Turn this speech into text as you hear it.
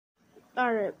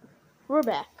Alright, we're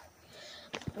back.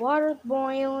 Water's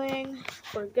boiling.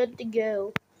 We're good to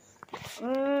go.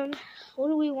 What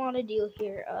do we want to do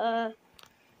here?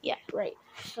 Yeah, right.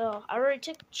 So, I already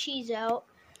took the cheese out.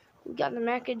 We got the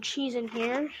mac and cheese in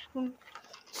here.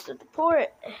 Start to pour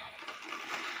it.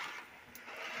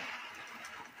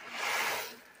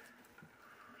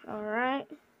 Alright.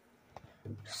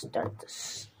 Start to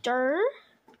stir.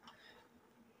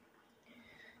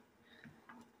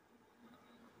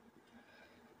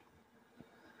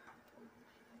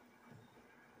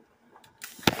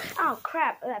 Oh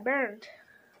crap, that burned.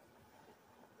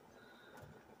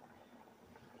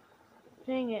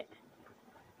 Dang it.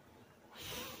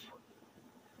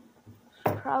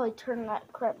 Probably turn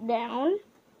that crap down.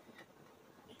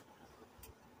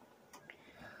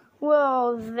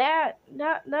 Well, that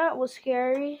was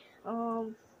scary.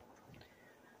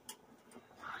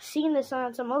 Seen this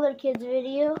on some other kid's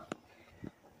video.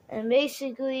 And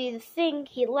basically the thing,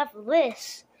 he left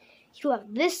this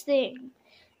thing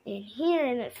in here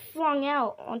and it flung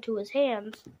out onto his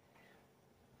hands.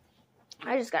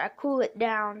 I just gotta cool it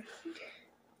down.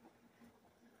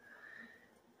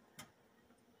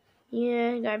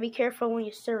 Yeah, you gotta be careful when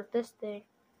you stir with this thing.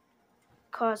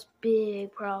 Cause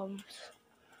big problems.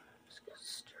 Just gotta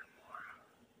stir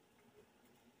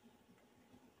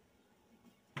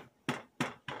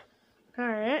more.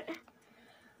 Alright.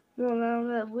 Well, now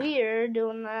that we're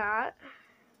doing that,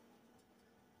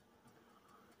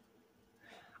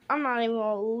 I'm not even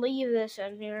gonna leave this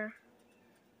in here.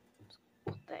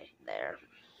 Put that there.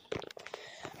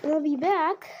 We'll be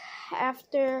back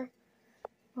after.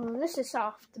 Oh, this is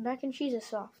soft. The mac and cheese is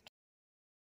soft.